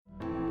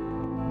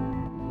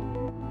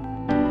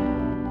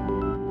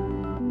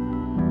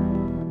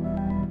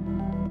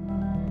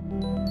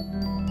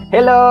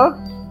Hello.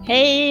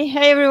 Hey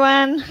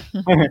everyone.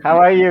 How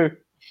are you?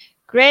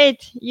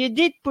 Great. You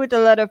did put a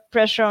lot of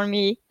pressure on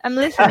me. I'm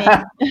listening.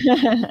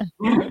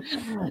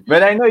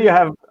 But I know you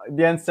have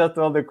the answer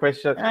to all the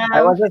questions. I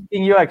Um, was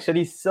asking you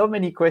actually so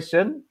many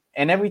questions,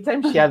 and every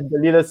time she has the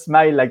little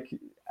smile, like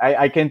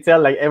I can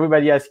tell, like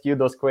everybody asks you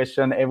those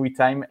questions every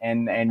time,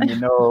 and you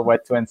know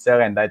what to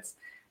answer, and that's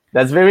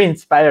very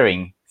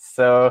inspiring.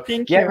 So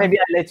Thank yeah, you. maybe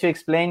I'll let you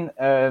explain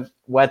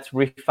what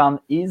Reform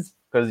is,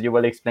 because you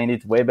will explain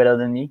it way better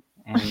than me.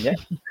 And yeah.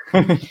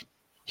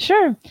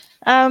 Sure.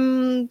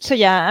 So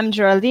yeah, I'm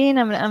Geraldine.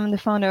 I'm the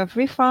founder of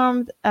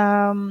Reformed.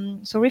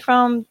 So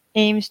Reformed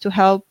aims to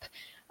help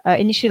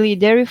initially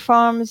dairy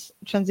farms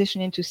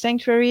transition into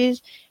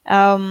sanctuaries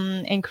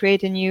and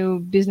create a new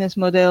business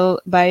model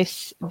by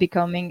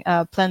becoming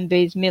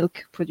plant-based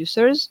milk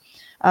producers.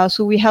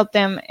 So we help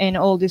them in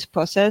all this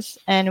process,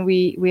 and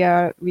we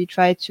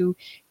try to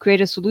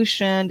create a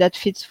solution that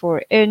fits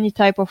for any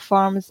type of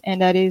farms, and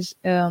that is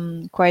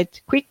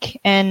quite quick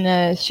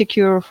and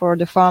secure for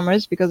the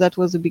farmers, because that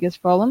was the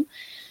biggest problem.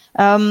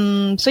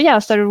 So yeah, I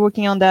started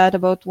working on that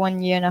about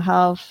 1.5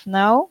 years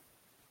now.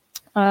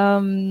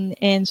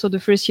 And so the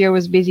first year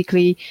was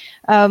basically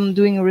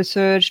doing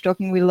research,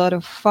 talking with a lot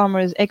of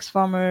farmers,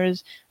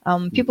 ex-farmers,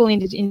 people in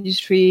these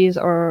industries,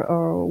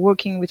 or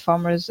working with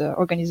farmers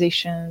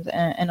organizations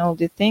and all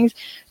these things,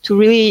 to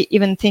really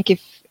even think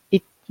if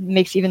it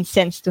makes even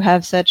sense to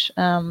have such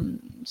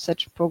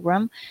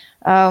program,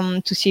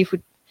 to see if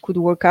it could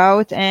work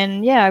out.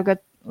 And yeah, I've got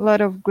a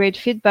lot of great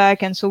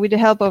feedback, and so with the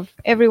help of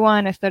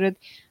everyone, I started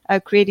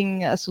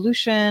creating a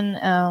solution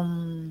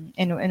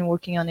and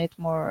working on it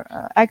more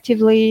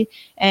actively.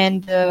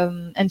 And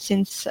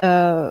since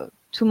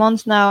 2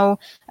 months now,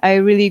 I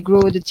really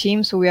grew the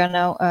team. So we are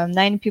now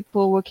 9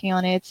 people working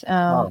on it,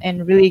 Wow.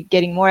 and really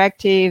getting more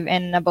active,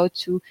 and about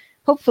to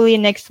hopefully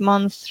next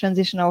month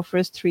transition our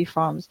first 3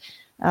 farms.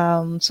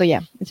 So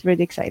yeah, it's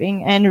really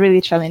exciting and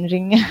really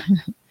challenging.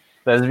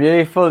 That's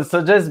beautiful.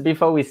 So just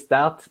before we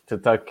start to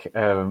talk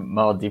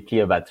more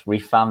deeply about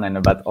Refarm and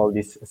about all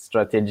this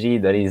strategy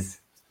that is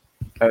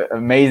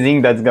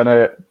amazing, that's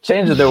gonna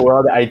change the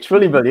world, I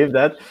truly believe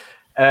that.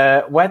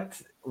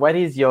 What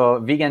is your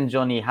vegan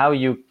journey? How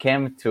you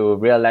came to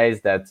realize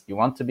that you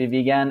want to be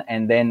vegan,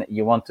 and then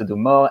you want to do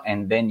more,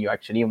 and then you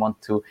actually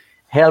want to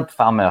help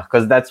farmers,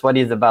 because that's what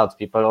it's about.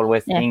 People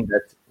always think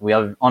that we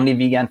are only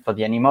vegan for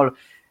the animal.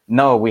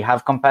 No, we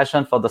have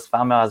compassion for those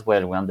farmers as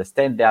well. We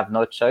understand they have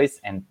no choice,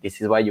 and this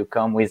is why you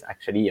come with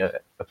actually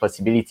a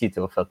possibility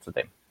to offer to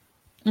them.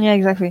 Yeah,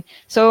 exactly.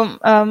 So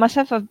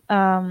myself,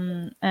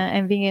 I'm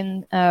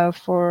vegan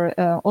for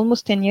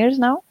almost 10 years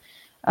now.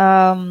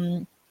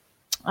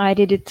 I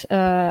did it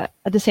at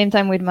the same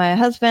time with my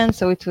husband,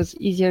 so it was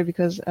easier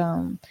because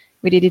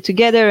we did it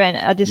together. And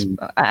at this,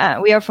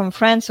 we are from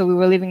France, so we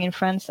were living in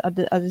France at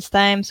this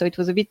time, so it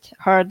was a bit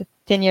hard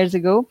 10 years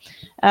ago.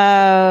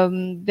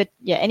 But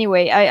yeah,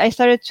 anyway, I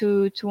started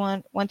to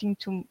wanting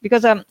to,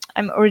 because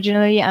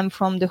I'm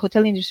from the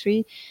hotel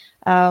industry.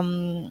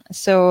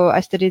 So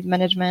I studied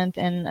management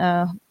and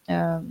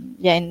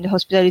in the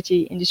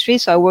hospitality industry.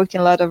 So I worked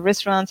in a lot of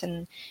restaurants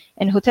and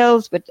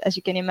hotels, but as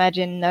you can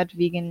imagine, not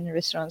vegan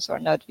restaurants or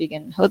not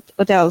vegan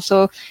hotels.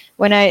 So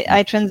when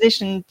I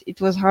transitioned,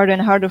 it was harder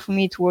and harder for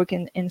me to work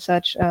in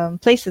such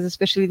places,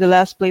 especially the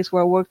last place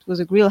where I worked was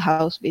a grill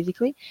house,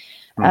 basically.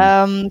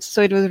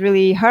 So it was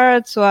really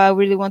hard. So I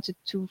really wanted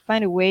to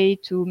find a way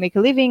to make a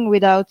living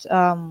without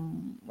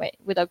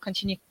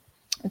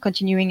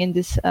continuing in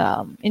this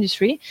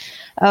industry.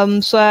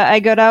 So I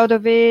got out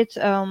of it.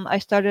 I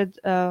started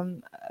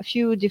a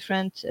few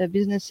different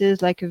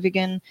businesses, like a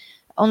vegan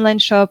online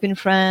shop in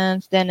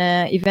France, then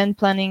an event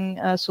planning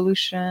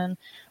solution.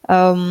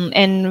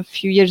 And a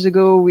few years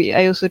ago,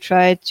 I also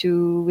tried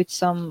to, with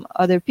some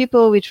other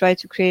people, we tried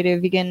to create a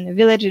vegan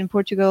village in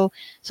Portugal.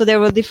 So there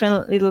were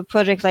different little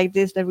projects like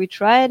this that we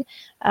tried.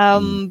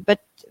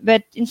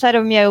 But inside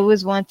of me, I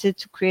always wanted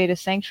to create a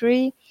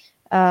sanctuary,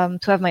 to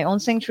have my own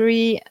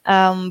sanctuary.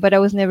 But I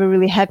was never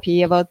really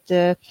happy about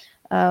the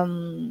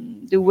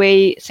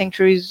way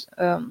sanctuaries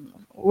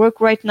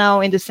work right now,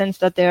 in the sense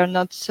that they are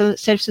not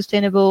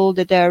self-sustainable,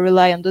 that they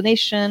rely on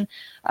donation.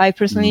 I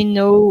personally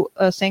know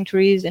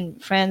sanctuaries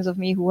and friends of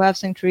me who have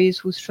sanctuaries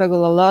who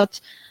struggle a lot.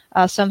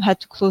 Some had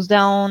to close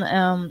down,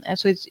 and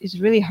so it's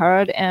really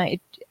hard.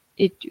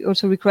 It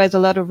also requires a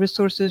lot of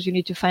resources. You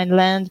need to find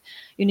land,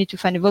 you need to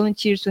find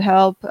volunteers to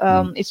help.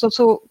 It's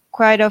also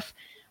quite of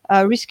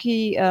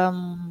risky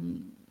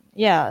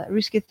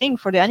thing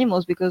for the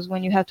animals, because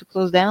when you have to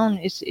close down,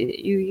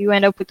 you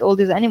end up with all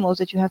these animals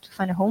that you have to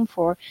find a home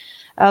for.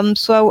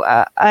 So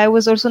I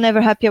was also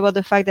never happy about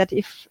the fact that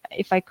if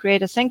I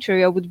create a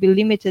sanctuary, I would be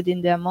limited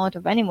in the amount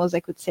of animals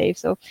I could save.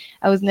 So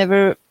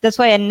that's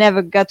why I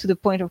never got to the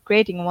point of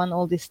creating one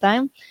all this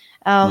time.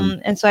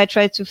 And so I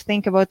tried to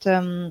think about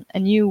a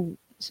new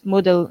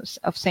model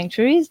of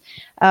sanctuaries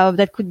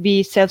that could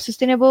be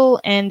self-sustainable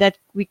and that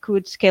we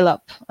could scale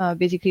up,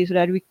 basically, so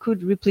that we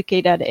could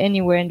replicate that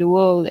anywhere in the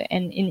world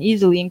and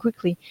easily and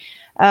quickly.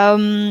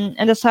 And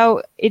that's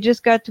how it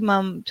just got to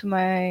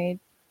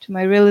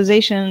my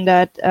realization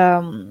that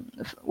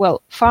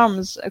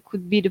farms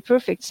could be the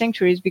perfect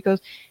sanctuaries,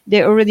 because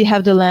they already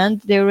have the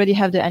land, they already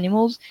have the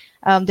animals,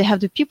 they have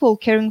the people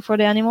caring for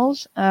the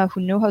animals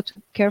who know how to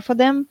care for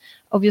them.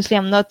 Obviously,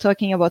 I'm not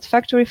talking about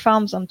factory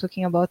farms. I'm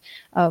talking about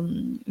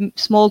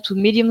small to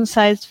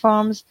medium-sized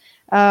farms.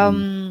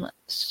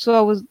 So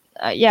I was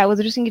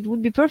just thinking it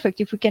would be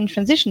perfect if we can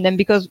transition them,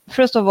 because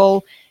first of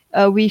all,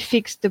 we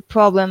fixed the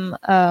problem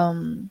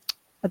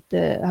at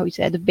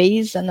the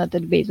base, and not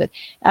at the base, but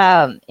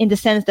in the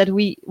sense that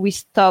we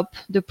stop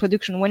the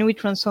production. When we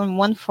transform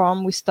one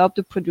farm, we stop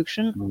the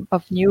production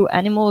of new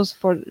animals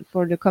for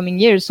the coming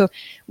years. So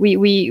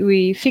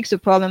we fix the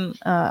problem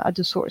at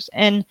the source,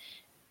 and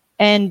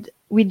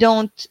we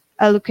don't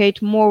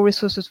allocate more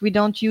resources. We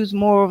don't use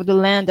more of the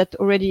land that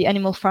already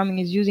animal farming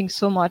is using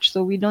so much.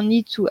 So we don't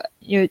need to,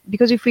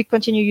 because if we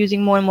continue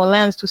using more and more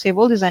lands to save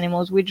all these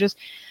animals, we just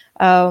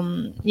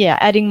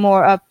adding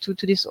more up to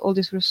all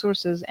these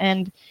resources.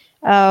 And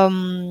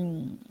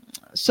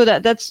so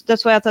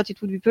that's why I thought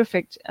it would be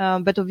perfect.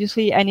 But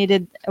obviously I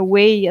needed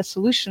a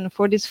solution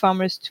for these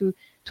farmers to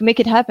make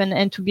it happen,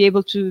 and to be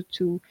able to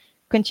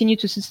continue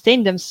to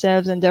sustain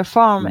themselves and their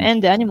farm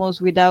and the animals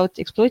without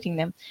exploiting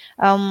them.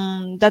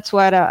 That's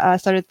why I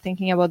started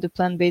thinking about the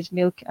plant-based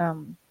milk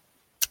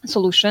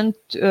solution,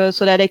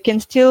 so that I can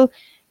still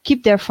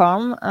keep their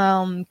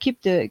farm,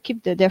 keep their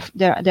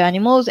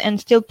animals, and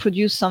still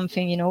produce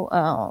something,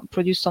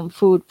 produce some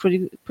food,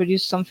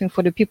 produce something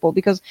for the people,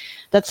 because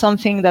that's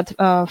something that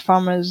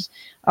farmers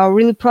are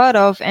really proud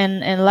of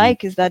and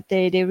like, is that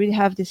they really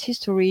have this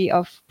history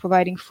of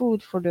providing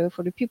food for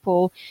the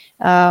people,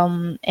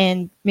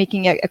 and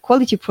making a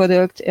quality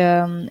product,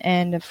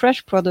 and a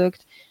fresh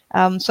product.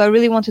 So I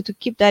really wanted to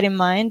keep that in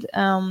mind,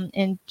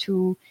 and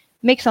to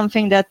make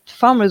something that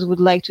farmers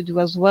would like to do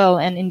as well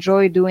and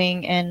enjoy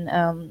doing,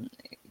 and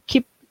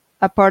keep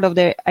a part of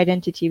their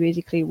identity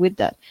basically with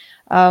that.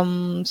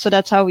 So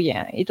that's how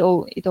it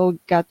all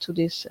got to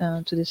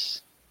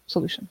this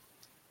solution.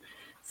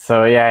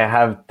 So I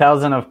have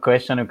thousands of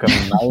questions who come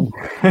in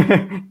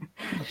mind.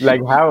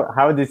 Like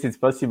how this is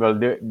possible?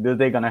 Do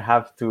they gonna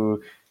have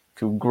to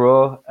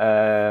grow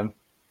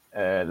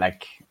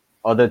like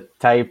other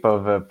type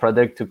of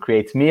product to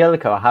create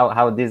milk, or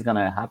how this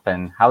gonna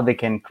happen? How they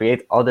can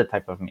create other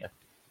type of milk?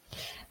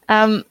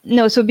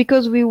 No, so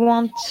because we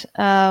want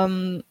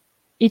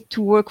it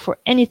to work for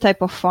any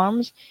type of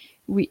farms,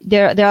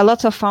 there are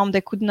lots of farms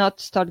that could not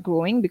start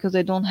growing because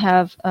they don't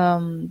have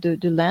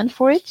the land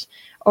for it,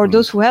 or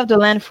those who have the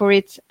land for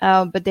it,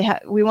 but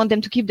we want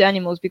them to keep the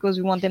animals because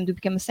we want them to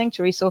become a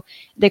sanctuary. So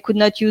they could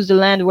not use the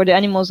land where the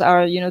animals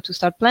are, to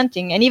start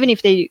planting. And even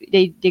if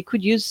they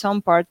could use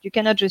some part, you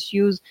cannot just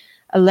use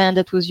a land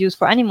that was used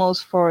for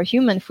animals for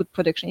human food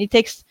production. It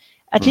takes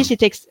at least it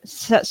takes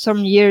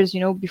some years,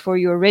 before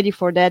you're ready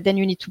for that. Then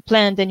you need to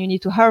plant, then you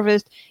need to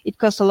harvest. It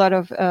costs a lot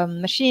of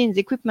machines,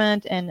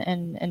 equipment,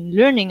 and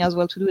learning as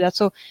well to do that.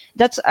 So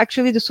that's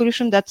actually the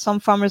solution that some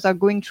farmers are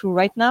going through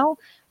right now.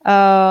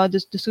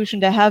 The solution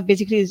they have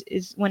basically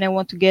is when I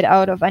want to get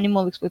out of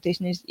animal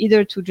exploitation, is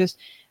either to just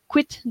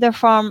quit their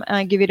farm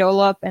and give it all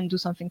up and do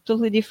something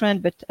totally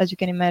different. But as you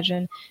can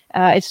imagine,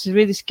 it's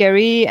really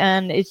scary,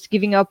 and it's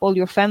giving up all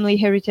your family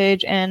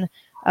heritage. And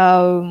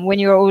when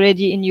you're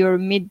already in your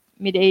mid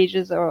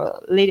ages or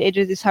late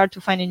ages, it's hard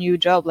to find a new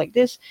job like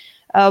this.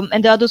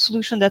 And the other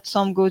solution that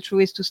some go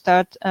through is to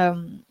start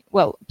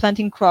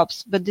planting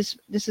crops. But this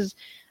is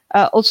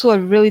also a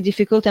really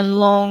difficult and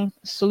long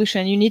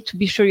solution. You need to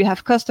be sure you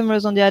have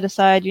customers on the other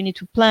side. You need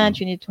to plant,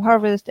 you need to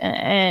harvest,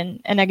 and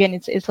again,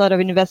 it's a lot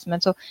of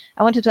investment. So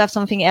I wanted to have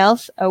something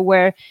else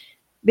where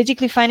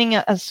basically finding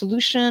a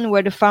solution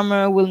where the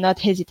farmer will not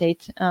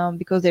hesitate,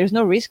 because there's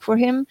no risk for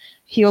him.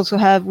 We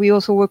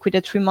also work with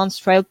a 3-month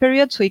trial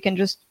period, so he can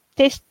just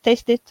taste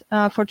it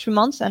for 3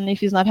 months, and if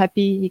he's not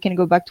happy, he can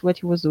go back to what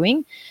he was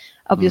doing.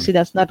 Obviously,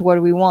 that's not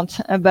what we want,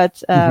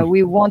 but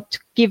we want to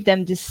give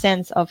them this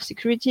sense of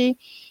security,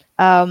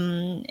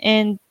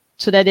 and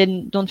so that they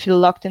don't feel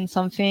locked in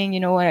something,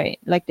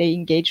 like they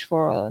engage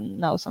for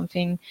now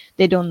something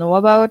they don't know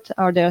about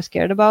or they're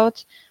scared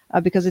about,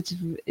 because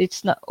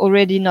it's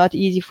not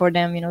easy for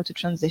them, to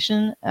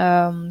transition.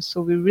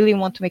 So we really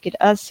want to make it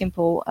as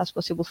simple as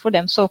possible for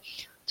them. So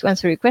to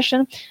answer your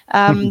question,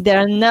 they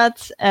are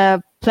not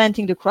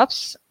planting the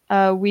crops.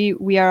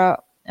 We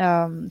are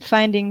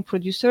finding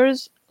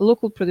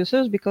local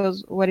producers,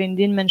 because what I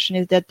didn't mention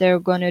is that they're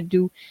going to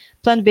do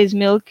plant-based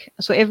milk.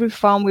 So every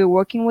farm we're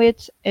working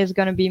with is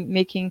going to be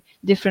making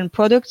different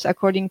products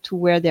according to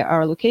where they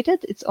are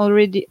located. It's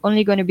already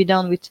only going to be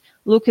done with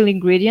local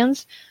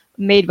ingredients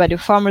made by the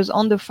farmers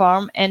on the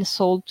farm and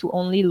sold to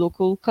only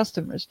local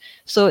customers.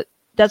 So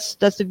that's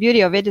the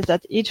beauty of it, is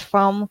that each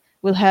farm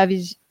will have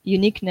his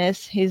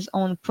uniqueness, his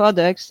own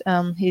products,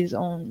 his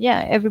own,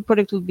 every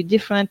product will be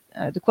different.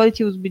 The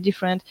quality will be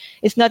different.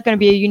 It's not going to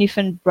be a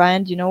uniform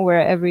brand, where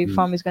every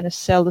farm is going to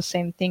sell the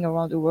same thing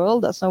around the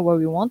world. That's not what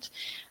we want.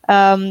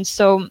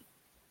 So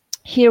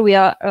here we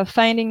are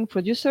finding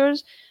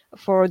producers.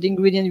 for the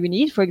ingredient we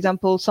need. For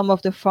example, some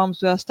of the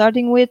farms we are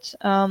starting with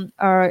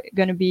are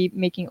going to be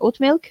making oat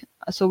milk.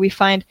 So we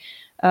find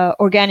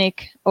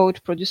organic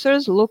oat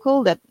producers,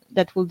 local, that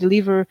will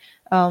deliver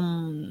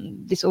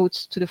these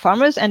oats to the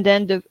farmers, and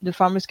then the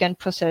farmers can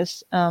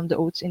process the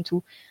oats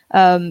into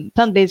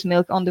plant-based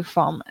milk on the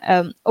farm.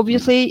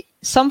 Obviously,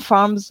 some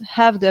farms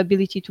have the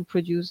ability to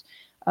produce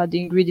the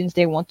ingredients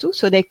they want to,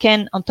 so they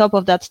can, on top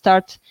of that,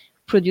 start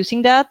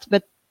producing that.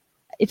 But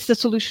it's the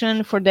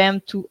solution for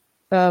them to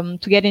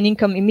get an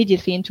income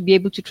immediately and to be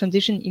able to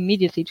transition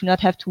immediately, to not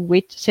have to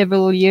wait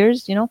several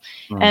years,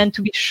 and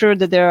to be sure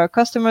that there are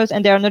customers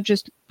and they are not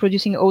just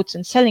producing oats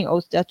and selling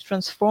oats, they're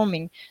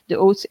transforming the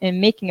oats and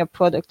making a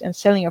product and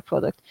selling a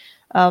product.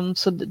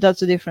 So that's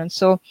the difference.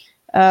 So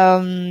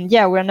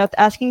we're not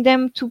asking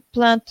them to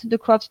plant the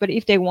crops, but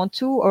if they want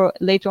to, or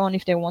later on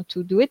if they want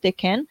to do it, they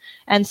can.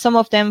 And some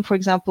of them, for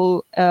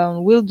example,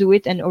 will do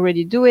it and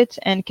already do it,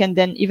 and can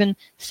then even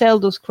sell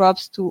those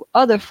crops to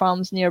other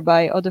farms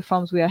nearby, other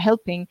farms we are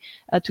helping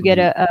to get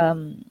a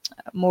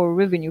more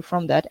revenue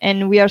from that.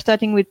 And we are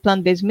starting with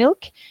plant-based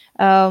milk,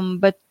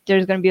 but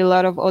there's going to be a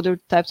lot of other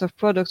types of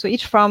products. So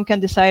each farm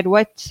can decide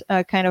what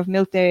kind of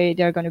milk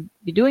they're going to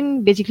be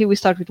doing. Basically, we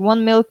start with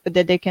one milk, but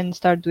then they can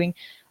start doing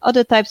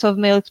other types of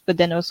milks, but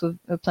then also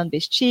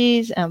plant-based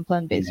cheese and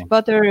plant-based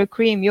butter,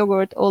 cream,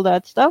 yogurt, all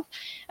that stuff.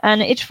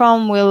 And each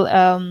farm will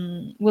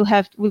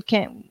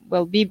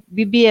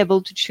be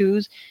able to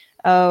choose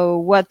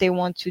what they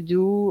want to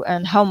do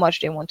and how much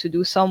they want to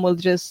do. Some will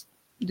just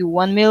do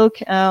one milk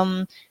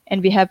and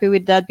be happy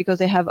with that because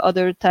they have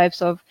other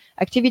types of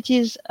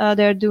activities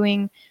they're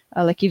doing,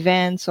 like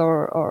events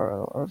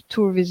or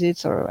tour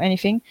visits or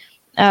anything.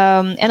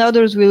 And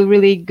others will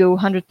really go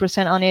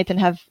 100% on it and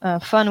have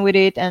fun with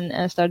it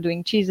and start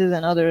doing cheeses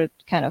and other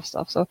kind of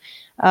stuff. So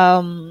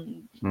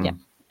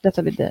that's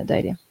a bit the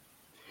idea.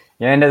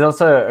 Yeah, and there's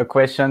also a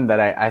question that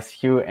I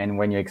ask you, and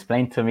when you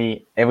explain to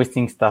me,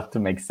 everything starts to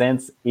make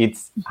sense.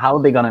 It's how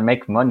they're gonna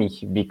make money,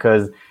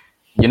 because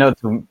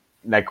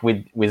like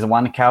with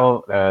one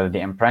cow,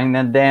 they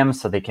impregnate them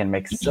so they can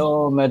make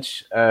so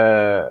much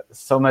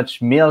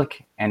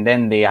milk, and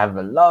then they have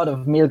a lot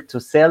of milk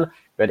to sell.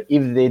 But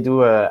if they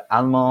do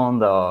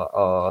almond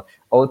or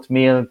oat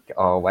milk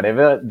or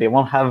whatever, they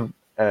won't have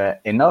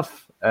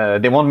enough.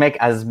 They won't make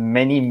as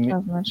many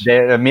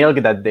milk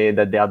that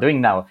they are doing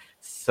now.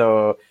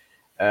 So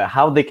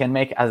how they can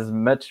make as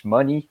much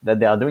money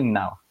that they are doing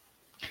now?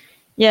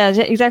 Yeah,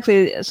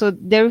 exactly. So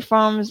dairy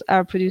farms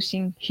are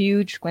producing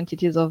huge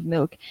quantities of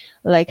milk,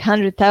 like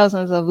hundreds of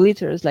thousands of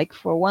liters. Like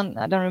for one,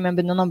 I don't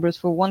remember the numbers,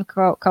 for one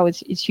cow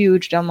it's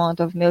huge, the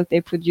amount of milk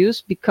they produce,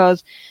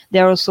 because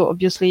they're also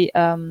obviously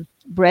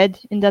bred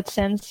in that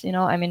sense.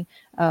 Not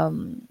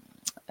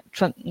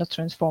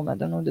transform, I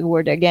don't know the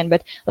word again,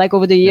 but like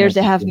over the years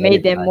they have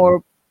made them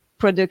more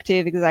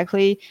productive.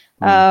 Exactly.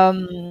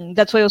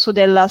 That's why also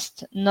they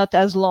last not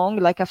as long,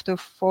 like after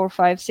 4,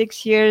 5,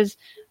 6 years.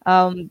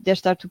 They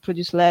start to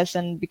produce less,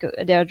 and because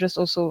they are just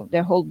also,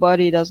 their whole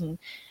body doesn't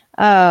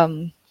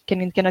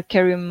cannot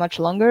carry much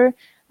longer.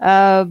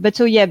 But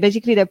so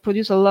basically they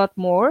produce a lot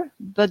more.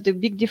 But the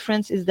big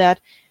difference is that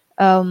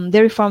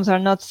dairy farms are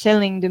not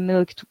selling the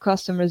milk to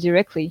customers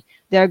directly.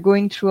 They are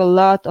going through a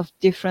lot of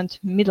different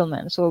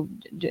middlemen. So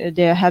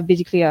they have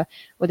basically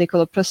what they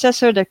call a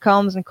processor that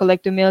comes and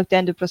collects the milk.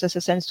 Then the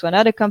processor sends to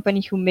another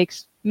company who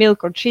makes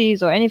milk or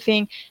cheese or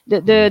anything.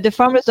 The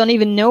farmers don't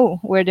even know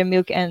where the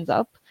milk ends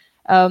up.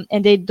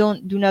 And they do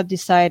not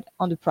decide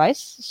on the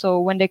price. So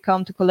when they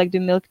come to collect the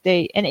milk,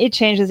 and it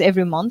changes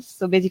every month.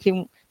 So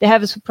basically they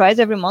have a surprise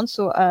every month.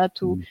 So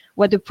to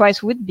what the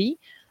price would be.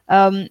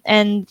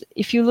 And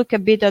if you look a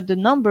bit at the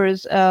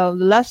numbers,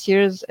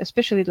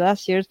 especially the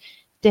last years,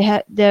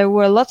 there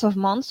were lots of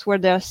months where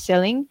they are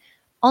selling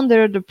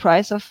under the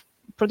price of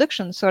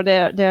production. So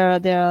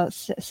they're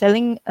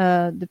selling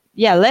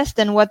less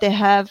than what they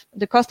have,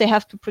 the cost they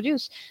have to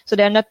produce. So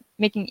they're not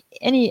making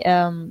any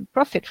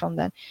profit from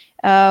that.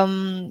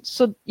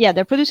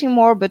 They're producing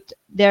more, but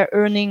they're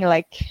earning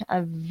like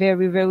a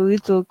very, very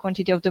little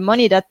quantity of the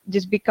money that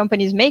these big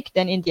companies make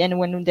then in the end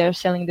when they're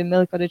selling the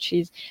milk or the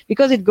cheese,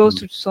 because it goes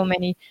through so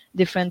many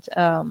different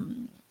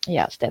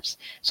steps.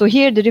 So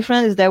here the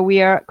difference is that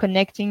we are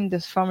connecting the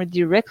farmer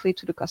directly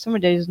to the customer.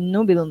 There is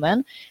no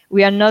middleman.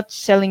 We are not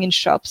selling in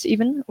shops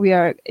even.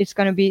 It's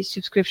going to be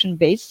subscription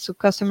based. So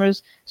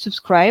customers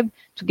subscribe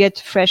to get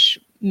fresh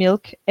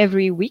milk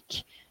every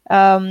week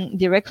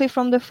directly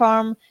from the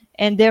farm,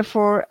 and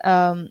therefore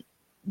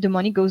the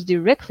money goes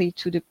directly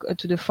to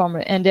the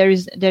farmer, and there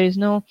is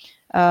no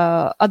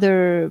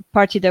other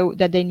party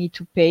that they need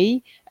to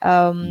pay.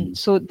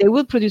 So they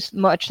will produce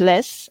much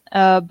less,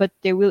 but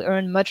they will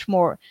earn much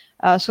more.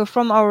 So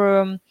from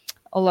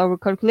all our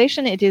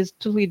calculation, it is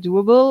totally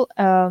doable.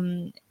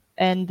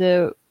 And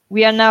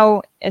we are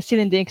now still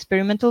in the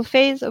experimental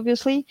phase.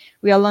 Obviously,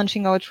 we are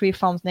launching our 3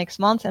 farms next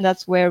month, and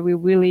that's where we're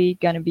really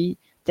gonna be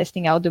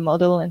testing out the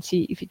model and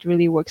see if it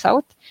really works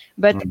out.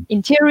 But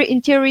in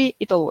theory,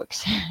 it all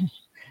works.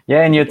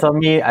 Yeah, and you told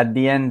me at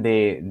the end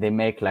they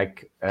make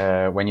like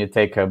when you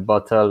take a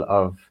bottle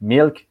of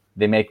milk,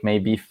 they make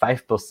maybe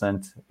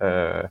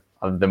 5%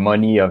 of the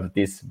money of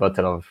this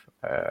bottle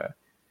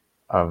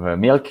of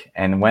milk,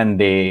 and when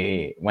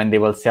they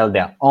will sell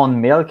their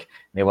own milk,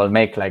 they will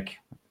make like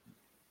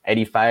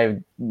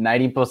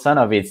 85-90%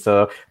 of it.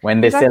 So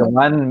when they sell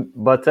one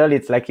bottle,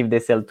 it's like if they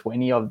sell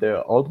 20 of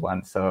the old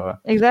one. So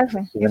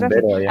exactly.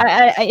 better,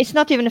 yeah. It's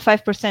not even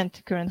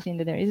 5% currently in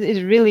the dairy.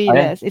 It's really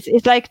less.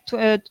 It's like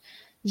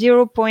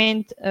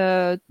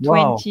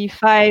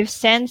 0.25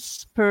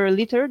 cents per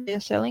liter they're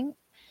selling.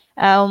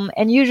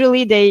 And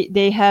usually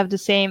they have the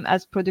same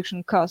as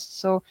production costs.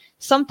 So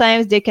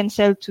sometimes they can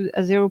sell to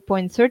a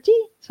 0.30.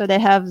 So they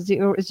have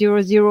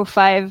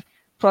 0.005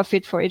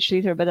 profit for each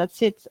liter, but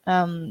that's it.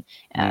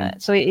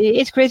 So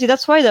it's crazy.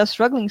 That's why they're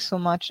struggling so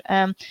much.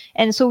 And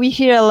so we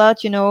hear a lot,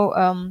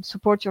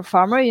 support your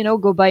farmer,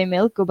 go buy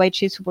milk, go buy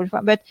cheese, support your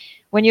farmer. But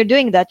when you're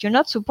doing that, you're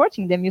not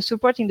supporting them. You're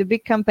supporting the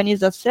big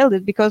companies that sell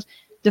it, because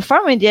the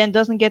farmer in the end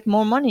doesn't get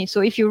more money.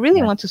 So if you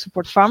really want to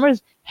support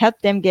farmers,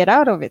 help them get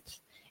out of it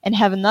and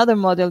have another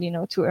model,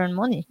 to earn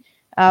money,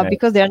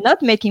 because they're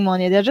not making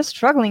money. They're just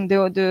struggling.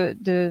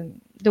 The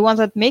ones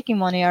that making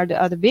money are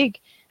the big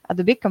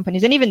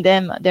companies, and even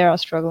them, they are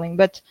struggling.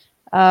 But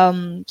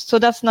so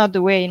that's not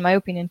the way, in my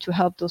opinion, to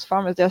help those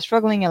farmers. They're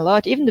struggling a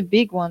lot. Even the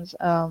big ones,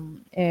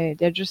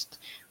 they're just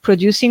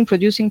producing,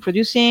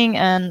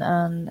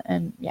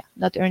 and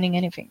not earning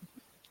anything.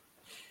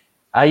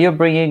 Are you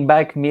bringing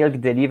back milk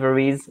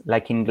deliveries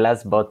like in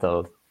glass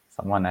bottles?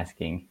 Someone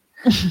asking.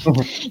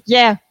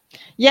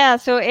 Yeah,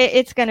 so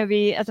it's going to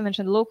be, as I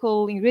mentioned,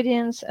 local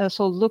ingredients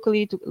sold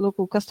locally to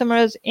local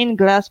customers in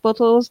glass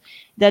bottles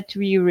that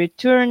we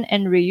return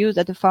and reuse,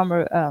 that the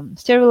farmer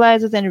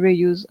sterilizes and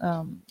reuse.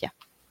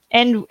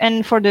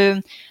 And for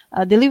the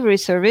delivery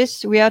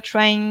service, we are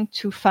trying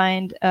to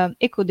find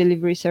eco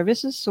delivery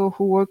services, so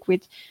who work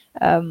with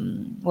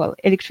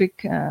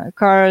electric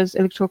cars,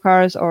 electro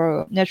cars,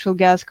 or natural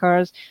gas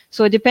cars.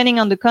 So depending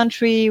on the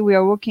country, we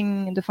are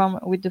working with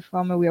the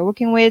farmer we are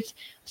working with.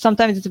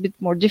 Sometimes it's a bit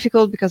more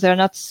difficult because there are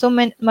not so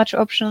much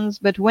options,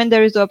 but when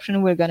there is the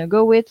option, we're going to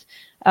go with.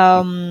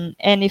 And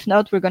if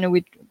not, we're going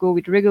to go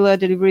with regular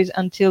deliveries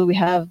until we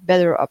have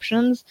better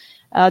options.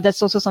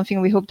 That's also something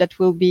we hope that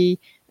will be,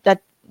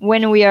 that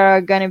when we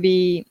are going to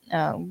be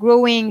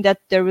growing,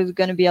 that there is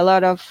going to be a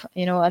lot of,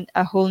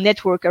 a whole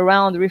network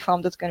around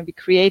Reform that's going to be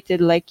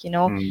created, like,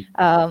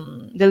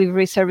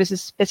 delivery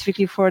services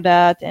specifically for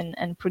that,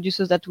 and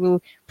producers that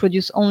will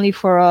produce only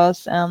for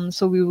us.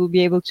 So we will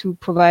be able to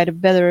provide a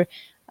better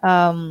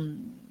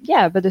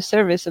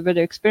service, a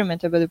better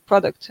experiment, a better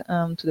product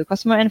to the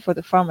customer and for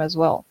the farmer as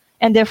well.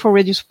 And therefore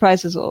reduce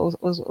prices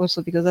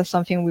also, because that's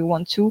something we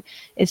want to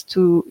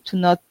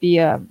not be,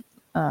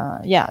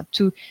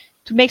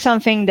 to make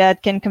something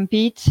that can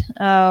compete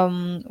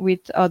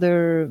with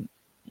other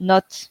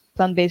not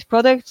plant-based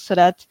products, so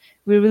that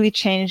we really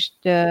change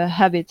the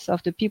habits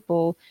of the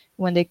people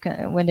when they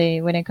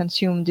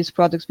consume these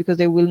products, because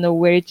they will know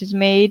where it is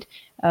made,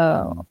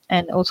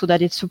 and also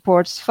that it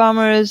supports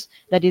farmers,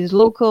 that is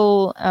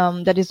local,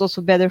 that is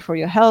also better for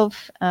your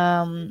health,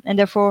 and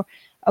therefore,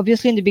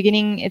 obviously, in the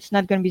beginning, it's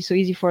not going to be so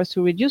easy for us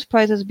to reduce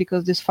prices,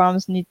 because these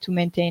farms need to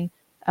maintain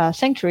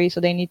sanctuary,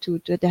 so they need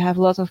to they have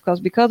lots of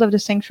costs because of the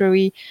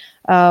sanctuary,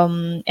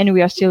 and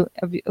we are still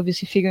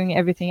obviously figuring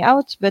everything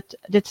out, but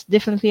that's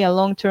definitely a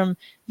long-term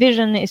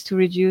vision, is to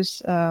reduce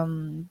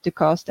the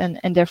cost and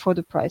therefore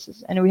the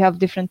prices. And we have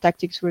different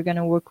tactics we're going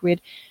to work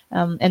with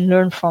and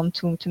learn from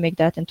to make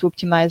that, and to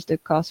optimize the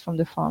cost from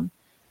the farm.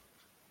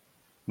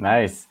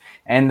 Nice.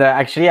 And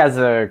actually, as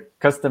a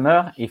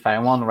customer, if I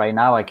want right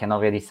now, I can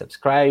already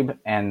subscribe,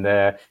 and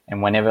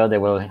whenever they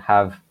will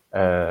have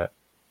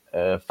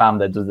farm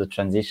that does the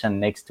transition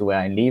next to where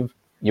I live,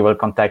 you will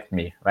contact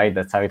me, right?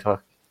 That's how it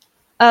works.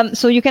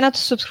 So you cannot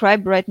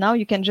subscribe right now.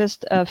 You can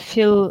just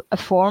fill a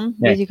form.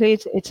 Yeah. Basically,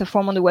 it's a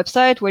form on the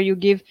website where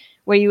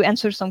you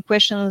answer some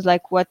questions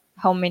like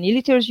how many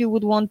liters you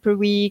would want per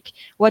week,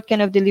 what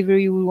kind of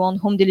delivery you would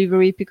want, home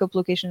delivery, pickup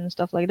location, and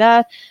stuff like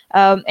that.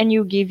 And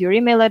you give your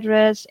email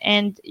address,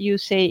 and you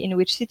say in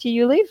which city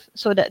you live,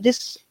 so that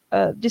this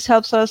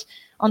helps us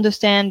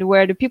understand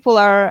where the people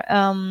are,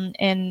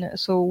 and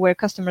so where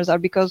customers are,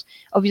 because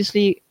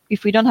obviously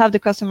if we don't have the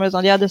customers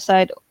on the other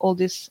side, all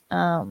this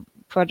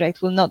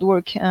project will not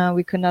work.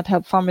 We could not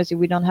help farmers if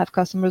we don't have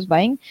customers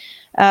buying.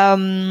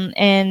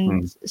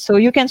 So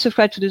you can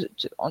subscribe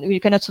you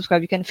cannot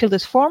subscribe, you can fill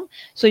this form,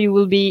 so you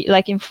will be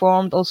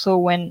informed also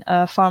when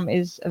a farm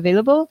is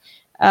available.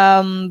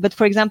 But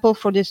for example,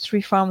 for these 3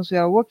 farms we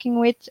are working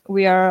with,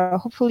 we are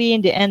hopefully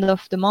in the end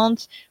of the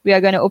month, we are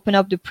going to open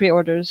up the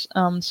pre-orders.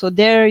 So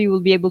there you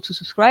will be able to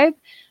subscribe.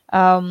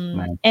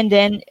 Nice. And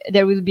then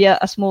there will be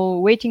a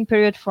small waiting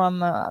period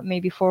from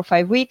maybe 4 or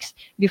 5 weeks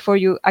before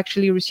you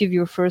actually receive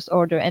your first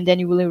order. And then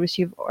you will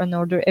receive an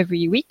order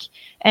every week.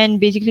 And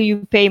basically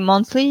you pay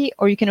monthly,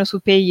 or you can also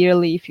pay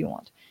yearly if you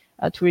want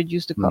to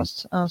reduce the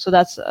cost. So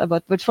that's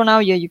but for now,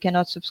 you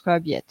cannot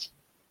subscribe yet.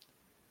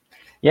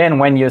 Yeah,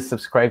 and when you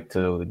subscribe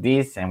to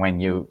this, and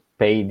when you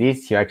pay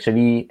this, you're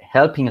actually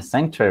helping a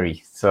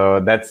sanctuary. So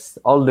that's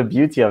all the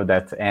beauty of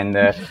that. And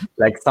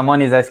like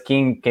someone is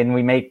asking, can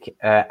we make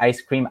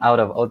ice cream out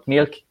of oat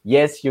milk?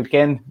 Yes, you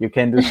can. You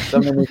can do so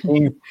many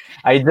things.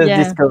 I just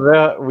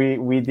discovered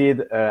we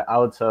did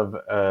out of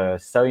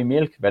soy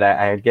milk, but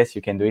I guess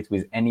you can do it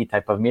with any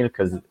type of milk.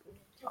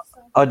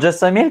 Just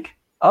soy milk?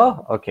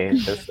 Oh, okay,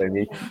 just soy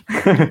milk.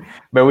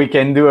 But we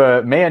can do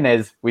a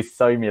mayonnaise with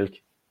soy milk.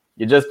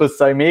 You just put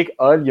soy milk,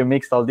 you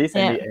mix all this,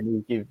 and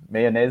you give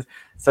mayonnaise.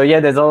 So yeah,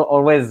 there's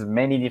always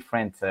many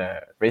different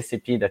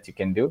recipes that you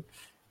can do.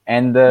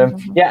 And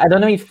I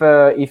don't know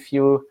if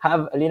you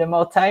have a little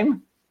more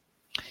time.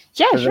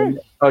 Yeah, sure.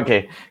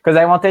 Okay, because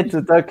I wanted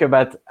to talk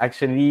about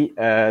actually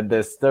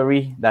the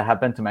story that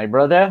happened to my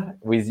brother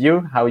with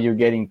you, how you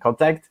get in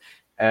contact,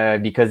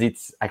 because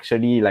it's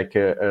actually like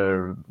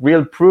a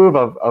real proof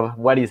of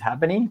what is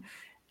happening.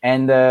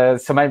 And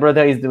so my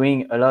brother is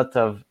doing a lot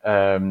of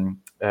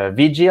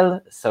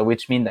vigil, so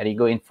which means that he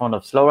go in front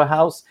of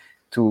slaughterhouse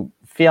to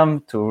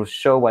film, to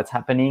show what's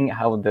happening,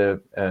 how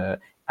the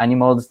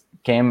animals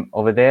came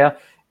over there,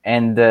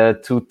 and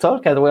to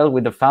talk as well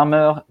with the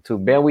farmer, to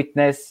bear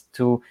witness,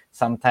 to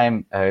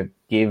sometimes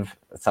give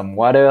some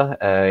water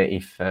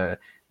if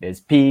there's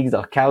pigs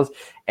or cows.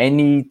 And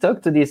he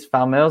talked to these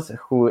farmers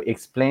who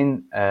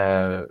explain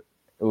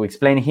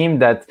him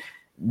that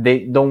they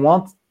don't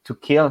want to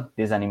kill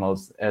these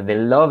animals. They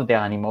love their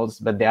animals,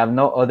 but they have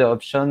no other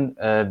option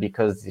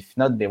because if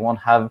not, they won't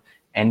have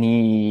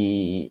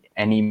any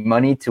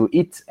money to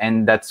eat.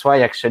 And that's why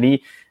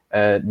actually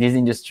this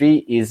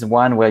industry is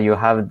one where you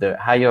have the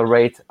higher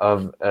rate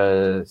of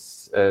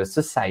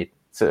suicide.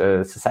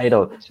 Sorry.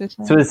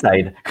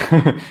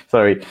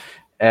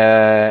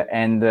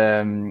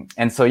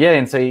 And so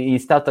he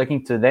started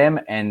talking to them,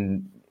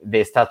 and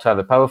they start to have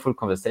a powerful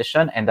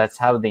conversation, and that's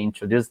how they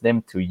introduce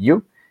them to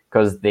you,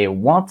 because they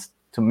want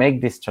to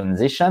make this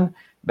transition,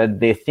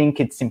 but they think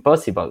it's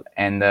impossible.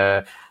 And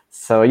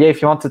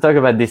if you want to talk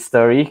about this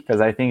story,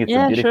 because I think it's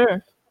a beautiful...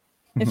 Sure.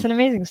 It's an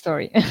amazing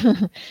story.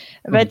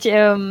 But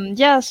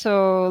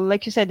so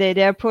like you said,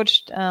 they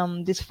approached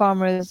these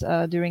farmers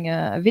during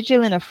a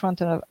vigil in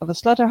front of a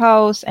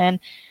slaughterhouse, and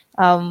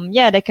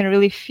they can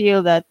really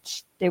feel that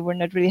they were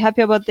not really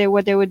happy about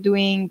what they were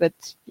doing, but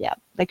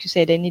like you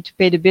said, they need to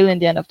pay the bill in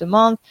the end of the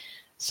month.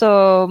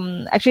 So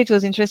actually it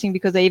was interesting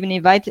because they even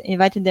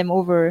invited them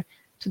over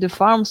to the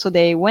farm, so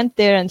they went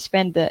there and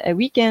spent a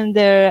weekend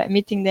there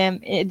meeting them.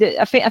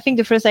 I think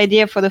the first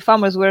idea for the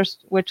farmers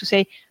were to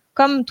say,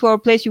 come to our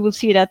place, you will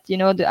see that,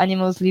 the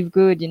animals live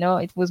good.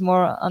 It was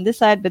more on this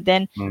side, but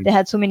then they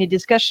had so many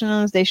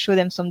discussions. They showed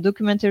them some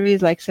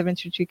documentaries like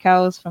 73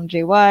 Cows from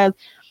Jay Wild,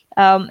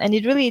 and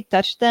it really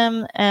touched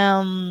them.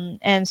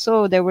 And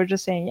so they were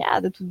just saying, yeah,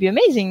 that would be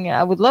amazing.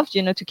 I would love,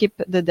 to keep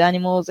the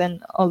animals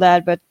and all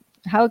that, but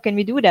how can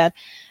we do that?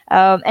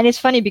 And it's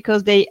funny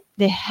because they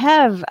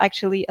have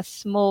actually a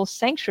small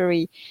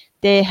sanctuary.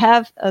 They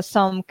have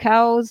some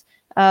cows,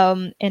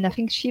 and I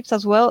think sheep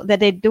as well, that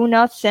they do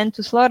not send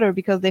to slaughter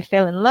because they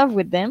fell in love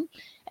with them,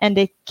 and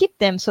they keep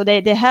them. So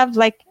they have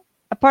like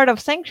a part of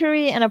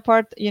sanctuary and a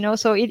part,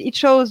 so it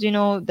shows,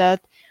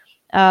 that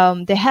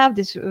they have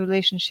this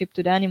relationship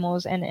to the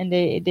animals, and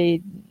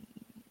they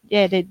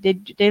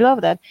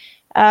love that.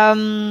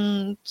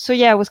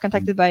 I was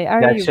contacted by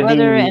Ari, your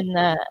brother,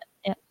 and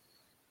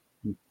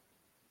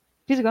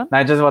please go on.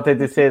 I just wanted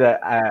to say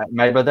that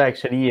my brother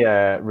actually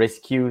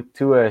rescued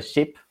 2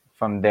 sheep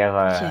from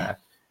their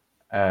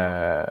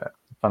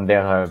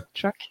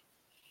truck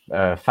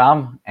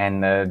farm,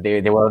 and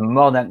they were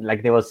more than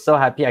they were so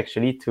happy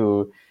actually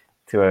to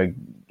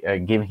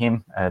give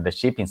him the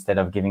sheep instead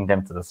of giving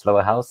them to the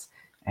slaughterhouse.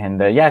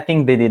 And I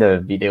think they did a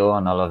video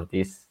on all of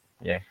this.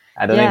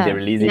 I don't know if they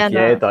released it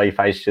yet, or if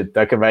I should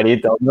talk about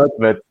it or not,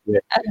 but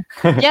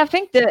I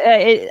think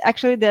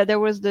there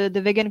was the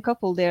vegan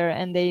couple there,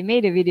 and they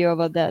made a video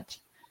about that,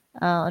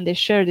 and they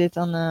shared it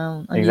on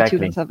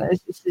YouTube and stuff.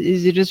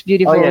 It's just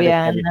beautiful. Okay,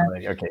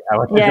 I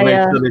wanted to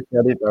make sure they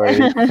shared it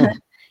already.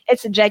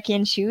 It's Jackie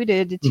and Shu,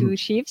 the 2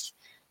 sheeps.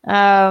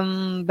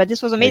 But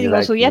this was amazing.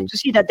 Also, you have to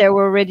see that they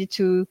were ready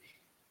to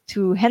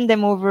hand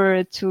them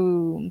over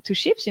to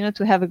sheeps,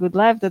 to have a good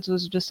life. That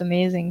was just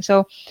amazing.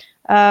 So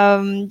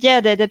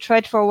they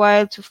tried for a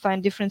while to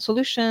find different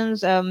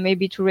solutions,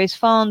 maybe to raise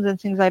funds and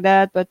things like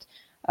that, but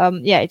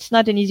it's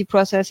not an easy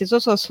process. It's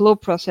also a slow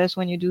process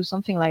when you do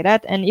something like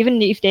that. And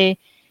even if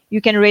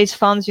you can raise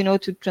funds,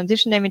 to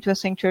transition them into a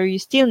sanctuary, you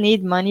still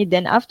need money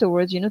then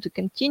afterwards, to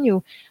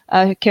continue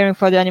caring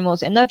for the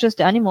animals, and not just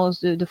the animals,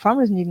 the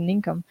farmers need an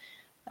income.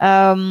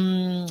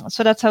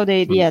 So that's how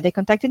they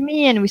contacted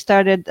me, and we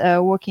started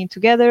working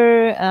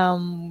together.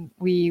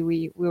 We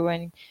were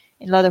in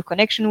a lot of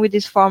connection with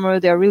this farmer.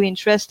 They're really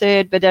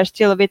interested, but they're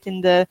still a bit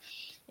in the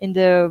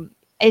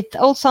it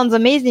all sounds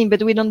amazing,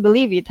 but we don't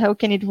believe it. How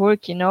can it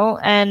work,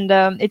 And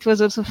it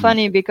was also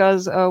funny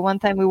because one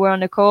time we were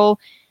on a call.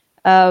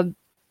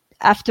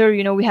 after,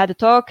 we had a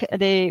talk,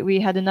 we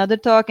had another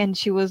talk, and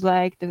she was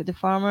like, the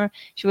farmer,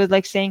 she was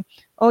like saying,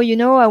 oh,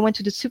 I went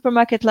to the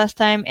supermarket last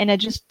time and I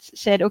just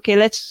said, okay,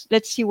 let's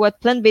see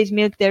what plant-based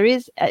milk there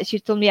is. She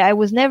told me I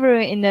was never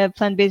in a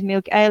plant-based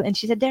milk aisle, and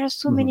she said there are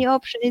so many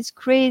options, it's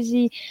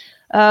crazy.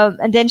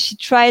 And then she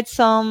tried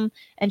some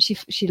and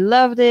she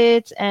loved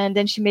it, and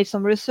then she made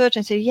some research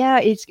and said, yeah,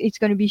 it's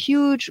going to be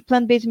huge,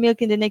 plant-based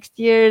milk in the next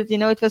years.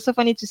 It was so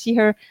funny to see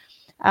her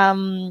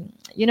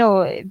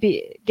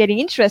be getting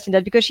interested in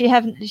that, because she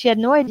had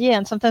no idea.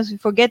 And sometimes we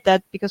forget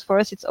that, because for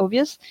us it's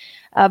obvious,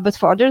 but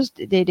for others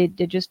they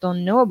just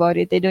don't know about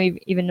it. They don't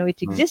even know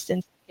it exists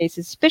in some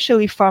cases,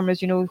 especially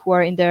farmers, who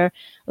are in their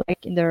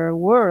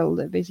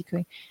world,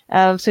 basically.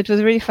 So it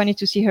was really funny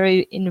to see her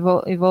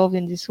evolve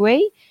in this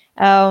way.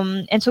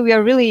 And so we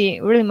are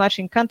really, really much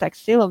in contact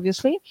still,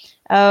 obviously.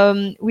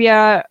 We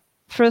are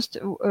first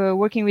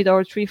working with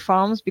our 3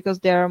 farms because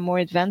they are more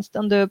advanced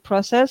on the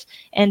process,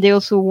 and they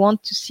also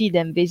want to see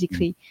them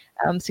basically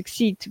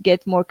succeed, to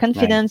get more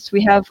confidence.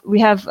 Right.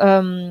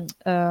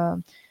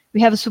 We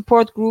have a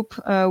support group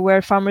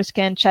where farmers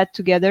can chat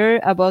together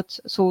about,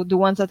 so the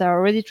ones that are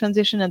already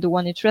transitioned and the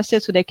one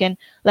interested, so they can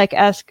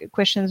ask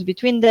questions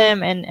between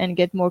them and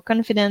get more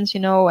confidence,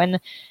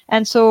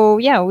 and so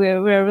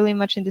we're really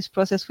much in this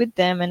process with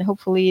them, and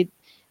hopefully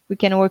we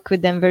can work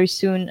with them very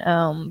soon.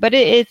 But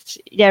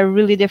they're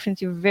really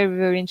definitely very,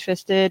 very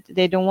interested.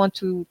 They don't want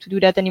to do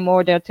that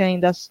anymore. They're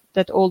telling us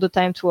that all the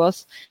time to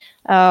us.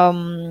 I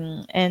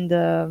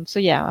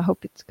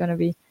hope it's going to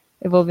be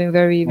evolving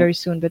very, very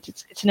soon, but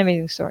it's an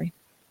amazing story.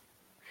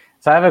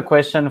 So I have a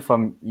question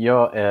from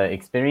your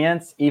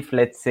experience. If,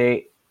 let's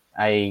say,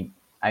 I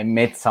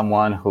met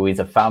someone who is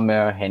a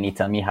farmer and he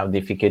told me how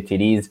difficult it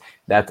is,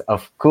 that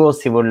of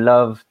course he would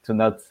love to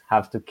not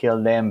have to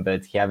kill them,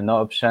 but he have no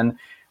option.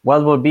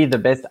 What would be the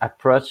best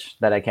approach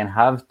that I can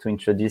have to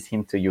introduce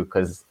him to you?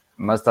 Because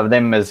most of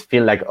them must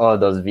feel like, oh,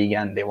 those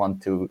vegan, they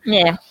want to,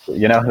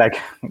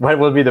 what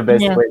would be the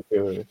best way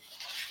to?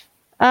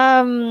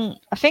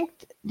 I think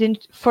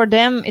for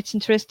them, it's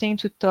interesting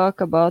to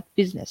talk about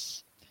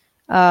business.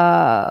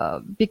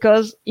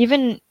 Because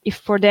even if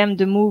for them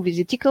the move is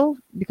ethical,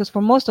 because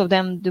for most of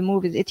them the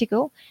move is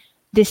ethical,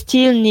 they're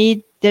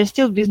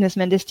still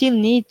businessmen. They still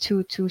need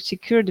to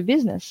secure the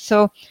business.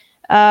 So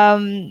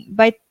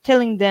by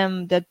telling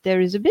them that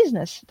there is a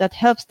business that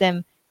helps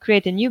them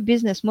create a new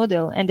business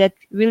model, and that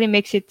really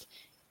makes it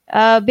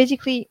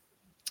basically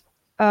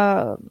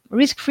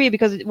risk-free,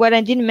 because what I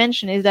didn't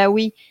mention is that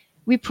we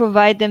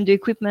provide them the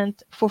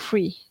equipment for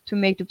free to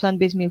make the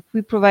plant-based milk.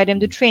 We provide them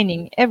the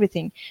training,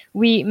 everything.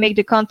 We make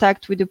the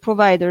contact with the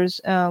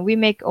providers. We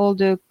make all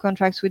the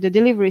contracts with the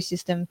delivery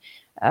system.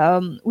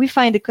 We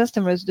find the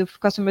customers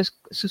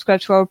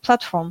subscribe to our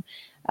platform.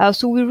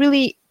 So we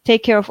really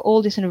take care of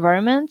all this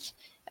environment.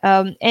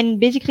 And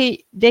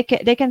basically they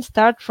can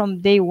start from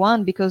day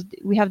one, because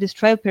we have this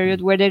trial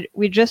period where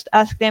we just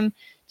ask them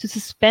to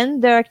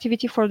suspend their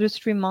activity for those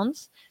 3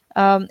 months.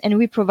 And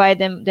we provide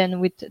them then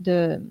with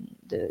the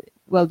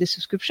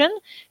subscription.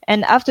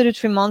 And after the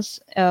 3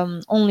 months,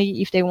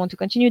 only if they want to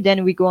continue,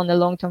 then we go on a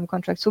long-term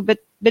contract. So, but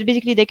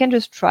basically they can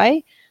just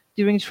try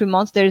during 3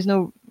 months. There is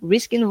no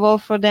risk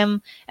involved for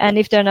them. And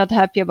if they're not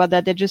happy about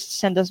that, they just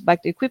send us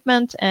back the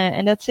equipment,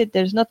 and that's it.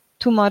 There's not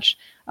too much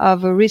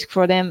of a risk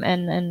for them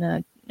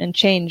and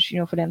change,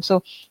 for them.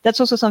 So that's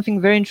also something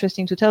very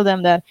interesting to tell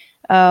them, that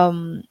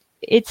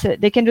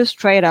they can just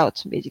try it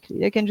out. Basically,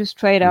 they can just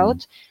try it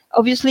out.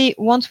 Obviously,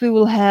 once we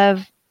will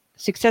have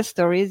success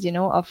stories,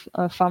 of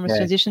farmers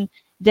transition,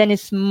 then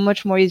it's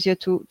much more easier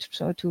to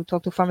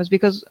talk to farmers,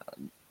 because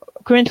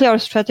currently our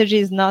strategy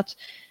is not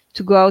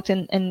to go out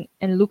and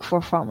look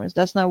for farmers.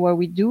 That's not what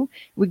we do.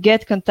 We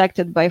get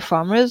contacted by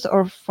farmers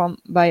or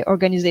by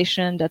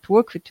organizations that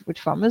work with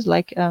farmers,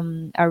 like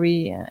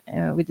ARI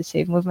with the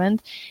Save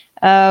movement.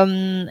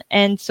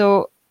 And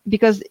so,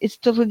 because it's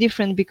totally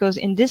different, because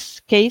in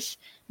this case,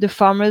 the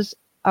farmers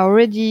are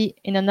already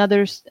in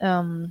another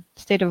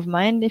state of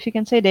mind, if you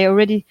can say. They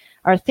already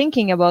are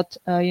thinking about,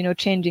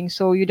 changing.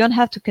 So you don't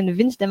have to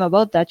convince them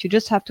about that. You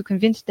just have to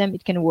convince them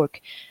it can work.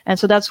 And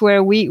so that's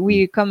where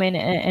we come in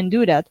and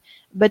do that.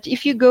 But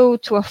if you go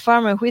to a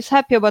farmer who is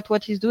happy about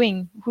what he's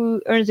doing, who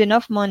earns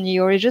enough money,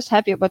 or is just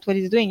happy about what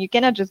he's doing, you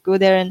cannot just go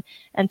there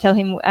and tell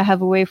him, I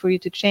have a way for you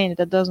to change.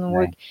 That doesn't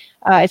work.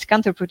 It's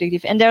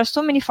counterproductive. And there are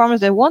so many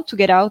farmers that want to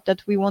get out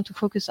that we want to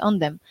focus on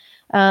them.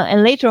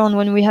 And later on,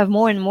 when we have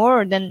more and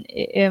more, then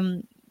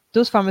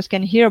those farmers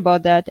can hear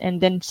about that and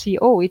then see,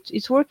 oh,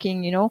 it's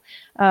working,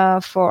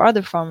 for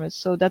other farmers.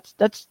 So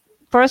that's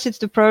for us, it's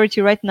the priority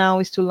right now,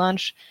 is to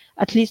launch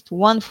at least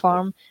one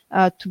farm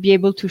to be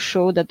able to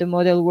show that the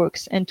model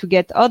works, and to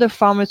get other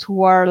farmers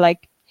who are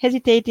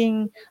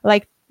hesitating,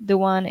 like the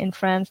one in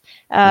France,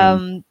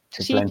 to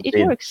see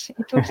it works.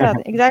 It works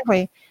out.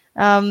 Exactly.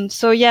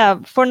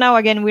 So for now,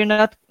 again, we're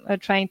not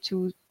trying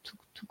to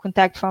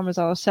contact farmers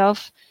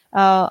ourselves.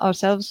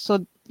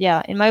 So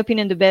in my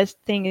opinion, the best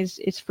thing is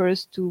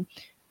first to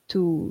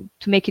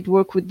make it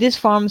work with these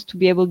farms, to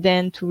be able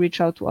then to reach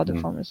out to other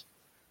farmers.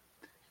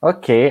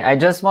 Okay, I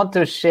just want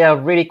to share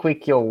really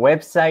quick your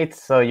website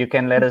so you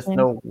can let us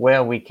know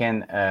where we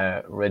can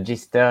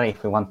register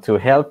if we want to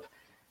help.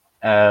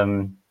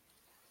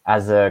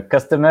 As a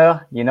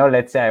customer,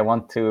 let's say I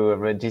want to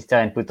register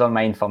and put all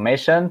my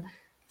information.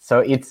 So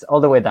it's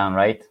all the way down,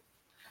 right?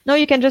 No,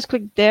 you can just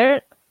click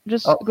there.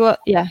 Just go,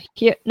 yeah,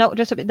 here. No,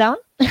 just a bit down.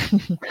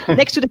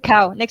 Next to the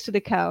cow.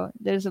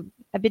 There's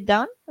a bit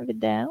down.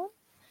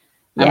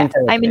 Yeah,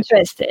 I'm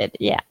interested.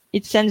 Yeah,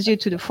 it sends you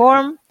to the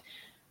form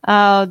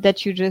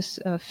that you just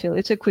fill.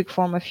 It's a quick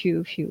form, a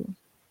few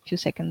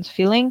seconds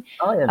filling.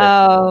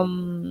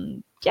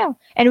 Yeah,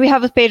 and we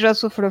have a page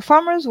also for the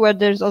farmers where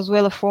there's as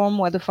well a form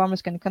where the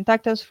farmers can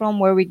contact us from,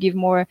 where we give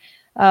more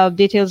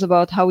details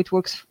about how it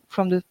works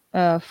from the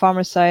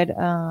farmer side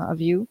of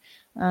view.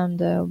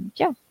 And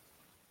yeah,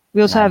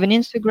 we also have an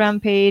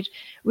Instagram page.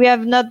 We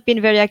have not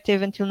been very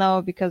active until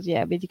now because,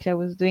 yeah, basically I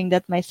was doing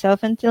that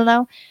myself until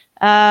now.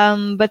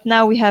 But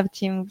now we have a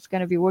team who's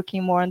going to be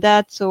working more on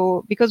that.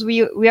 So because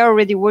we are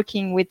already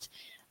working with,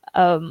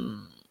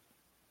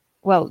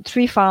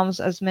 3 farms,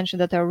 as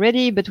mentioned, that are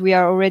ready, but we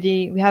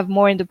have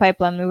more in the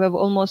pipeline. We have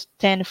almost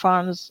 10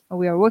 farms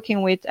we are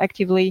working with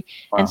actively.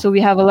 Wow. And so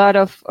we have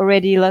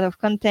already a lot of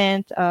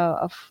content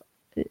of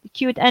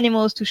cute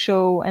animals to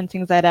show and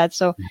things like that.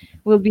 So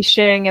we'll be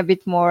sharing a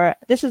bit more.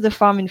 This is the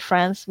farm in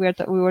France we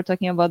were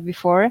talking about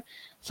before.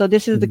 So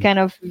this is the kind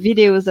of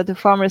videos that the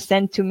farmers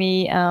send to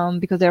me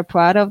because they're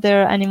proud of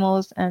their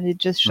animals, and it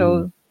just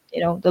shows,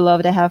 the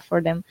love they have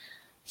for them.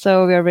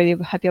 So we are really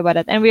happy about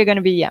that. And we are going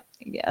to be,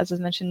 as I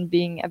mentioned,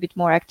 being a bit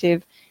more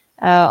active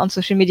on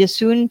social media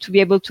soon to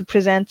be able to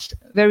present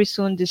very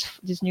soon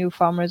these new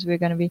farmers we're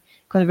going to be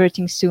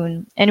converting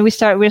soon. And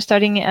we're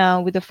starting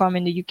with a farm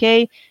in the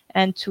UK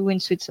and 2 in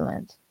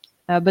Switzerland.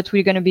 But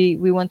we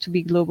want to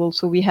be global.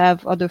 So we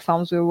have other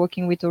farms we're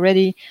working with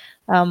already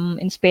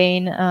in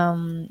Spain,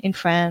 in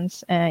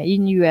France,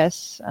 in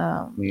US.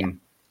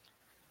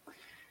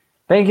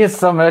 Thank you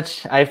so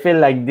much. I feel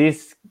like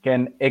this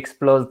can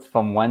explode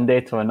from one day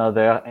to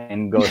another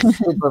and go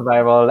super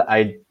viral.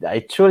 I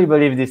truly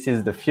believe this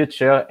is the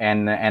future,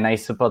 and I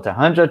support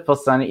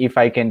 100% if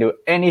I can do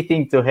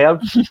anything to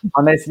help.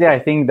 Honestly, I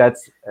think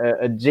that's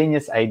a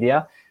genius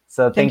idea.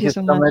 So thank you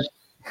so much.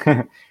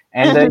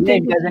 And if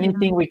there's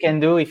anything we can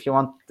do, if you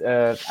want,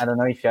 I don't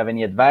know if you have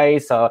any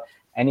advice or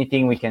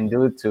anything we can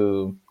do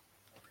to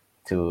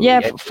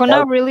for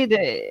now really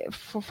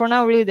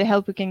the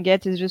help we can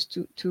get is just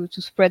to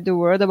spread the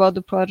word about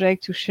the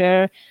project, to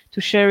share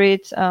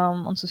it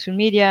on social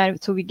media,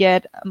 so we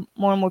get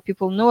more and more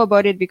people know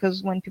about it,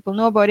 because when people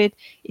know about it,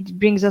 it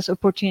brings us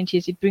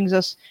opportunities. It brings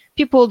us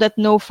people that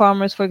know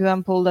farmers, for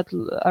example, that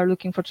are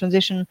looking for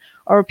transition,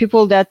 or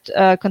people that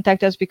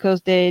contact us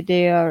because they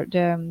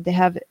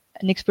have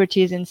an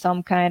expertise in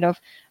some kind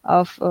of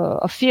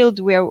a field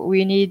where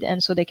we need,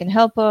 and so they can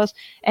help us.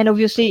 And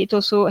obviously it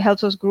also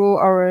helps us grow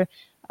our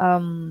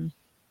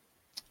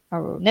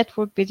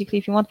network, basically,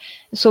 if you want.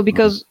 So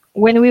because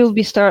when we will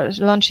be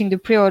launching the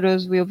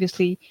pre-orders, we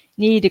obviously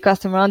need the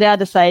customer on the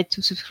other side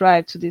to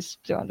subscribe to this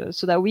pre-order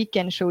so that we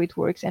can show it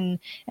works. And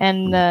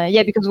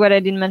because what I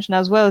didn't mention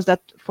as well is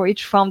that for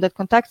each farm that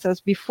contacts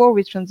us, before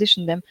we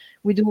transition them,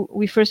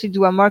 we firstly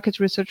do a market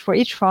research for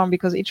each farm,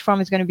 because each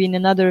farm is going to be in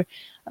another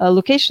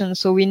location.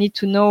 So we need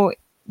to know,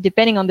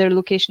 depending on their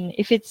location,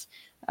 if it's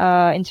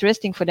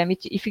interesting for them,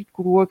 if it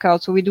could work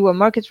out. So we do a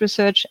market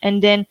research,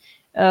 and then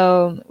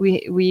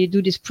we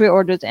do these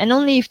pre-orders, and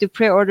only if the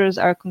pre-orders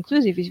are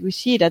conclusive, if we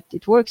see that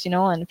it works,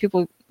 and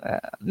people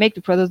make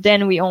the products,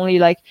 then we only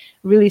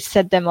really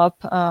set them up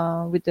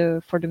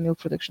for the milk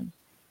production.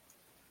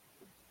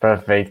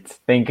 Perfect.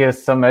 Thank you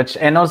so much.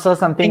 And also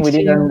something we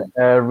didn't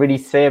really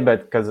say,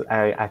 but because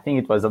I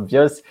think it was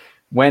obvious,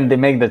 when they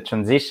make the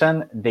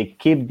transition, they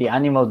keep the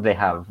animals they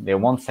have. They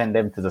won't send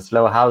them to the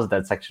slaughterhouse.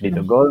 That's actually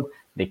the goal.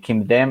 They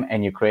keep them,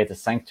 and you create a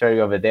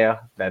sanctuary over there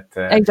that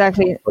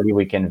exactly hopefully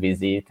we can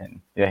visit. And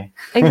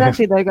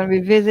exactly, they're going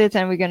to be visits,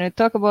 and we're going to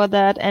talk about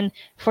that. And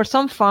for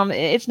some farm,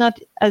 it's not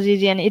as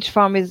easy, and each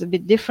farm is a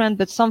bit different.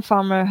 But some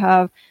farmers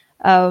have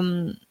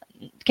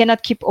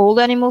cannot keep old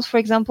animals, for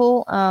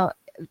example,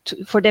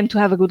 for them to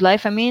have a good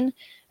life.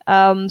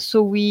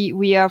 So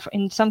we are,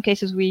 in some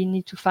cases, we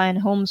need to find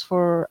homes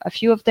for a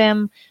few of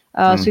them.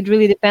 So it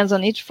really depends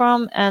on each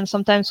farm, and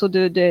sometimes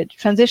the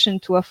transition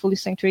to a fully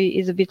sanctuary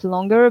is a bit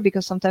longer,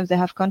 because sometimes they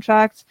have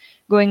contracts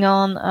going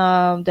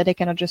on that they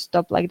cannot just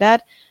stop like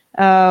that.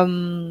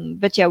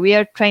 But yeah, we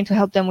are trying to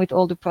help them with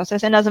all the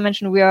process. And as I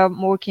mentioned, we are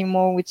working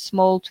more with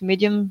small to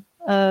medium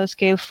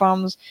scale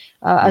farms,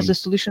 as the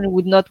solution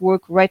would not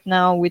work right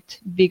now with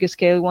bigger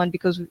scale one,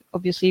 because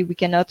obviously we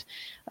cannot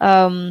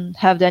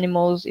have the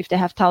animals. If they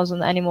have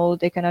 1,000 animals,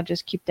 they cannot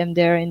just keep them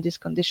there in these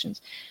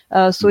conditions.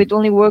 So it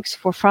only works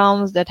for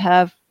farms that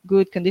have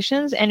good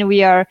conditions. And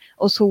we are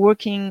also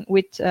working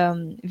with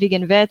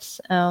vegan vets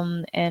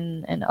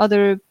and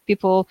other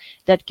people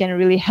that can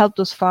really help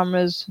those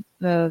farmers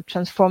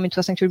transform into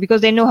a sanctuary,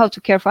 because they know how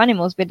to care for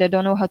animals, but they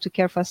don't know how to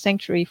care for a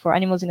sanctuary, for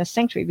animals in a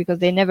sanctuary, because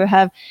they never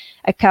have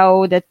a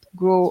cow that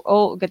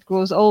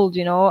grows old,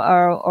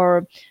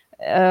 or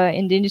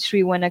in the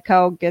industry, when a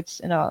cow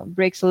gets,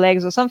 breaks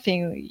legs or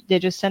something, they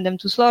just send them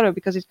to slaughter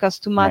because it costs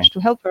too much to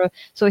help her.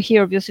 So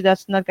here, obviously,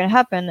 that's not going to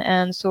happen,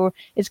 and so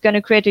it's going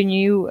to create a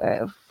new,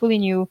 fully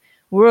new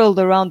world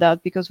around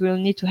that, because we'll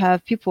need to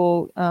have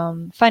people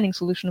finding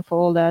solution for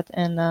all that,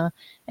 and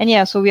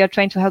yeah, so we are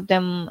trying to help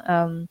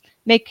them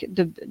make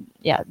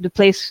the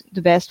place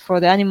the best for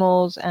the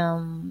animals.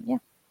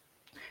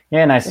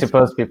 Yeah, and I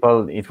suppose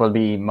it will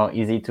be more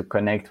easy to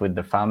connect with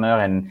the farmer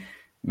and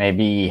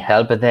maybe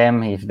help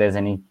them if there's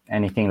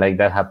anything like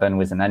that happen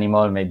with an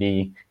animal.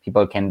 Maybe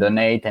people can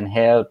donate and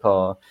help,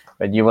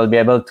 but you will be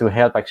able to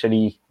help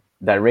actually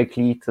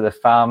directly to the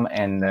farm.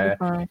 And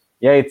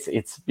yeah,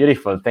 it's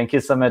beautiful. Thank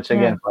you so much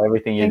again for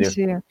everything you do.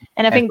 You.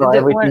 And I think for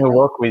everything you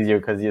work with you,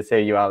 because you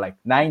say you are like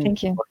 9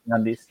 working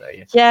on this. So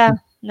yeah.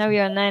 Now we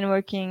are 9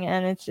 working,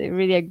 and it's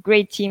really a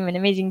great team, an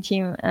amazing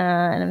team,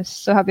 and I'm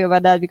so happy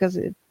about that, because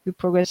we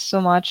progress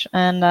so much.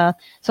 And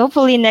so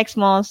hopefully next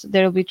month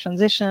there will be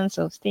transition,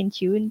 so stay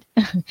tuned.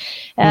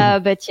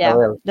 But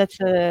yeah,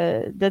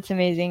 that's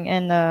amazing,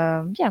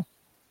 and yeah,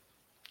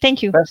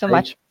 thank you so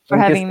much for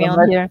having me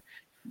on here.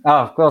 Oh,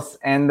 of course.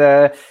 And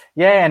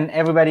yeah, and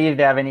everybody, if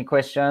they have any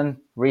question,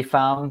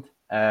 Refarmed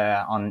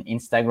on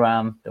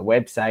Instagram, the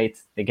website,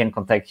 they can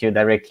contact you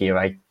directly,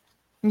 right?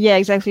 Yeah,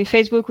 exactly.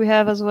 Facebook we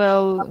have as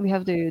well. We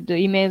have the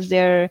emails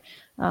there.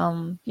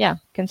 Yeah,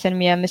 can send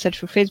me a message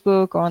through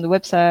Facebook or on the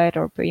website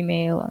or per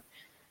email,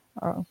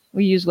 or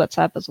we use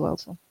WhatsApp as well.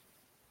 So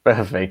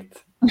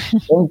perfect.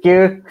 Thank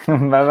you.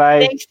 Bye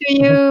bye. Thanks to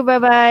you. Bye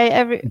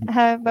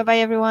bye. Bye bye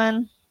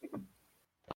everyone.